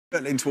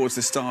Hurtling towards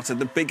the start of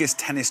the biggest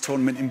tennis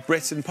tournament in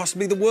Britain,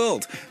 possibly the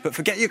world. But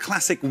forget your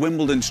classic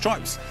Wimbledon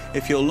stripes.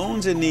 If your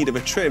lawn's in need of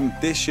a trim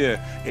this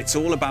year, it's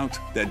all about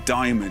their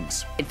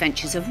diamonds.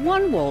 Adventures of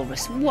one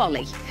walrus,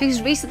 Wally,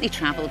 who's recently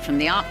travelled from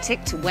the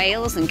Arctic to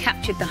Wales and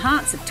captured the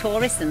hearts of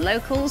tourists and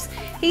locals.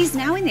 He's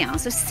now in the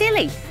Isles of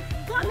Scilly.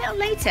 But a little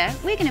later,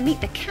 we're going to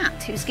meet the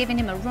cat who's giving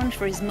him a run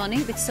for his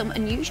money with some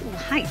unusual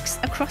hikes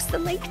across the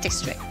Lake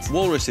District.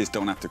 Walruses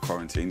don't have to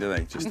quarantine, do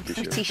they? Just I'm to be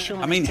pretty sure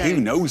I mean, who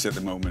knows at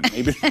the moment?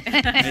 Maybe,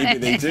 maybe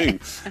they do.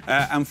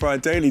 And for our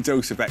daily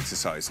dose of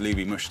exercise,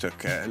 Luba Mushtuk,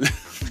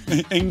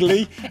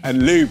 Ingli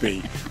and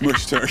Luba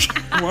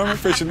Mushtuk. Why am I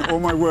fishing all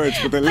my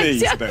words with the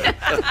Lees there?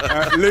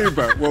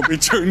 Luba will be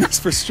joining us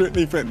for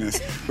Strictly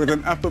Fitness with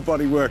an upper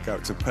body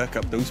workout to perk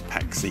up those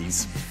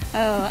pexies.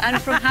 Oh, and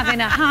from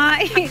having a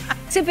high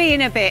to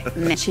being a bit...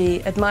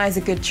 She admires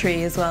a good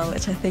tree as well,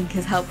 which I think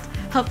has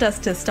helped us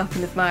to stop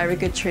and admire a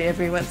good tree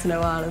every once in a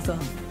while as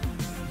well.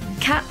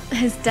 Cat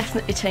has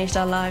definitely changed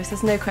our lives,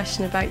 there's no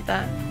question about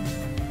that.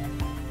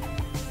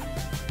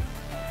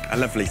 A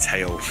lovely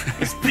tale.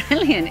 It's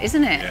brilliant,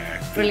 isn't it?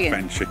 Yeah, brilliant.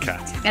 Adventure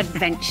cat.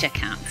 Adventure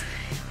cat.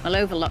 Well,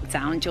 over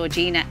lockdown,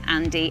 Georgina,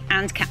 Andy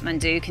and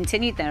Kathmandu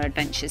continued their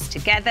adventures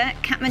together.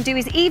 Kathmandu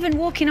is even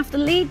walking off the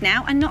lead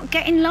now and not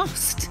getting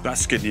lost.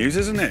 That's good news,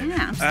 isn't it?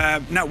 Yeah.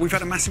 Now, we've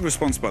had a massive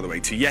response, by the way,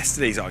 to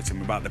yesterday's item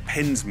about the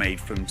pins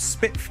made from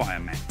Spitfire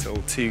metal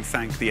to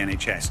thank the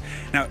NHS.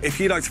 Now, if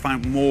you'd like to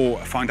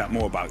find out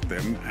more about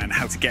them and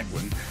how to get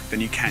one, then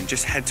you can.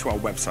 Just head to our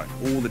website.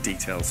 All the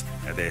details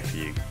are there for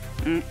you.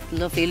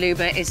 Lovely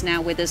Luba is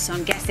now with us, so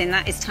I'm guessing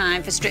that is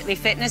time for Strictly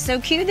Fitness, so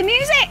cue the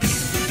music!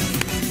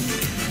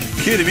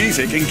 Cue the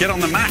music and get on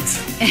the mat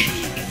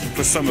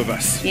for some of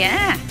us.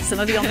 Yeah, some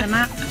of you on the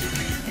mat.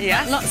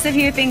 Yeah. Lots of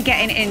you have been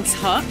getting in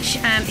touch.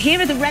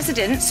 Here are the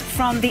residents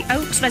from the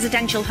Oaks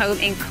residential home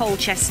in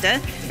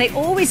Colchester. They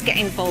always get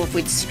involved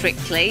with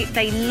Strictly.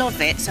 They love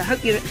it, so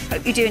hope you're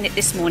doing it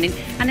this morning.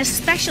 And a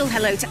special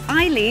hello to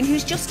Eileen,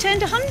 who's just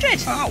turned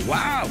 100. Oh,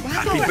 wow.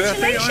 Happy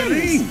Congratulations. birthday,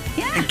 Eileen.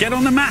 Yeah. And get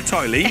on the mat,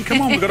 Eileen.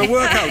 Come on, we've got a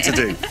workout to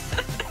do.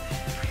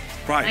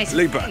 Right, Nice.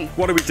 Luba,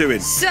 what are we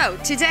doing? So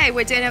today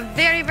we're doing a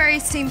very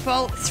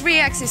simple 3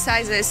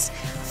 exercises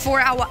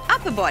for our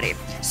upper body.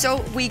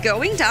 So we're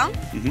going down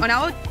on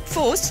our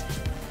fours,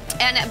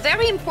 and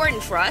very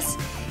important for us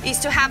is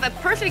to have a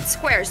perfect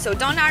square. So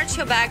don't arch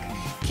your back,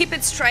 keep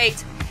it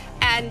straight.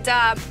 And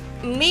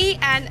me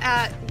and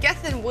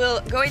Gethin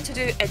will going to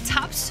do a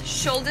taps,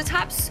 shoulder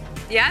taps.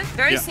 Yeah,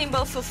 very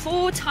simple for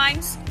 4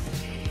 times.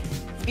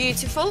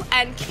 Beautiful.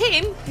 And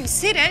Kym, who's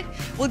seated,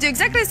 will do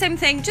exactly the same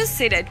thing, just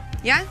seated.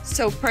 Yeah,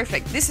 so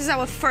perfect. This is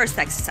our first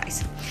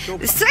exercise.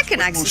 The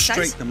second exercise.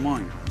 More straight than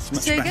mine. It's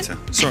much Say again? better.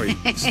 Sorry.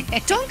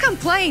 Don't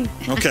complain.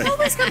 Okay.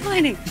 Always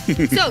complaining.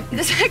 So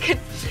the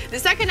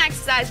second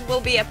exercise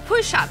will be a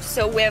push-up.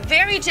 So we're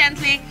very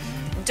gently.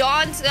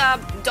 Don't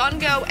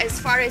go as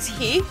far as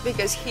he,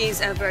 because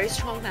he's a very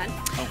strong man.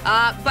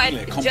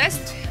 But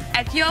just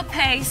at your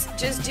pace,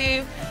 just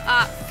do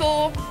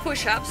 4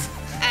 push-ups.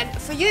 And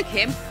for you,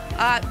 Kym,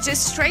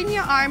 just straighten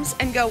your arms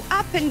and go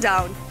up and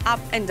down,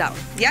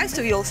 yeah?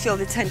 So you'll feel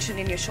the tension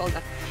in your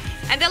shoulder.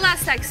 And the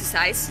last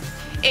exercise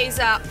is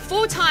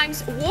 4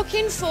 times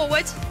walking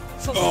forward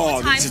for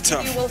 4 times.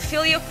 You will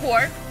feel your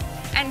core,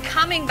 and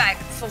coming back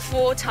for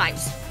 4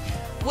 times.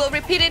 We'll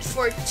repeat it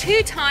for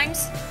 2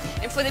 times.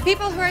 And for the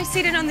people who are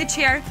sitting on the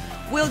chair,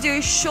 we'll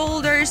do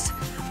shoulders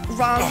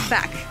round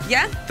back,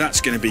 yeah?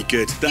 That's going to be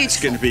good. That's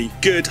going to be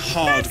good,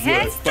 hard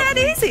work. It's that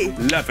easy.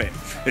 Love it.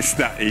 It's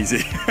that easy.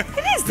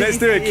 It is. Let's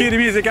do it. Cue the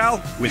music,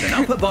 Al. With an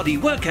upper body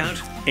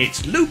workout,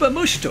 it's Luba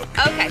Mushtuk.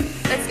 Okay,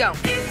 let's go.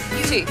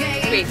 2,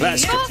 3,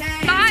 Let's 4,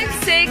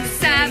 5, 6,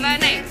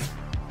 7, 8.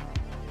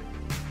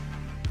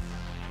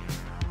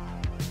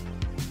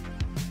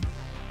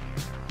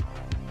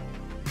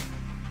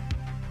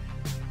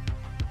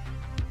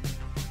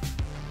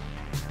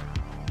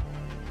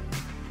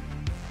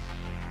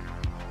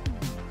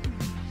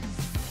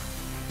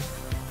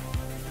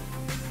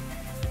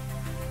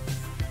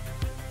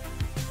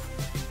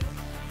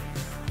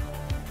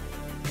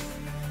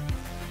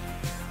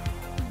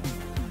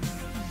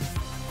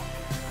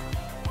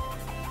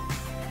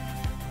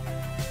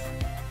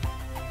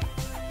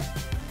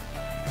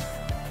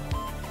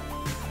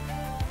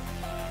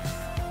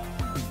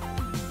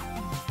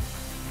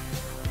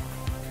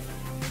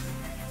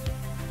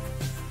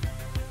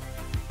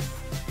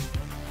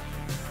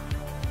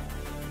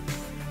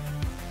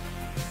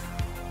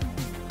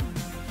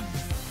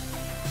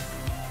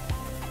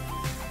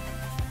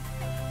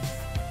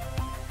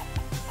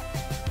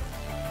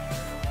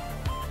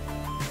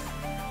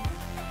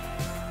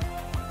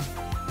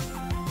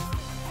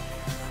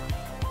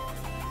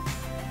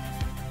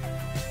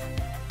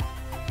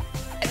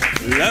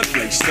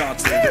 Lovely start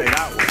to the day,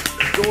 that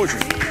was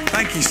gorgeous.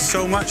 Thank you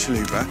so much,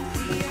 Luba.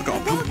 I've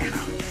got a pump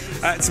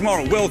now.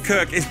 Tomorrow, Will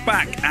Kirk is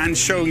back and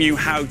showing you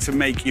how to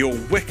make your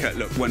wicker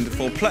look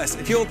wonderful. Plus,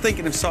 if you're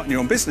thinking of starting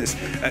your own business,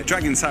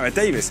 Dragon Sarah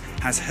Davis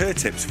has her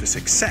tips for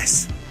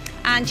success.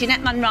 And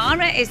Jeanette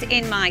Manrara is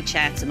in my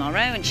chair tomorrow,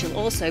 and she'll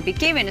also be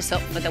gearing us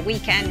up for the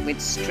weekend with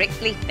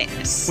Strictly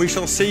Fitness. We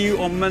shall see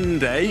you on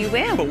Monday. You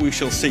will. But we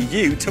shall see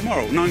you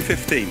tomorrow,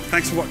 9:15.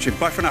 Thanks for watching.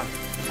 Bye for now.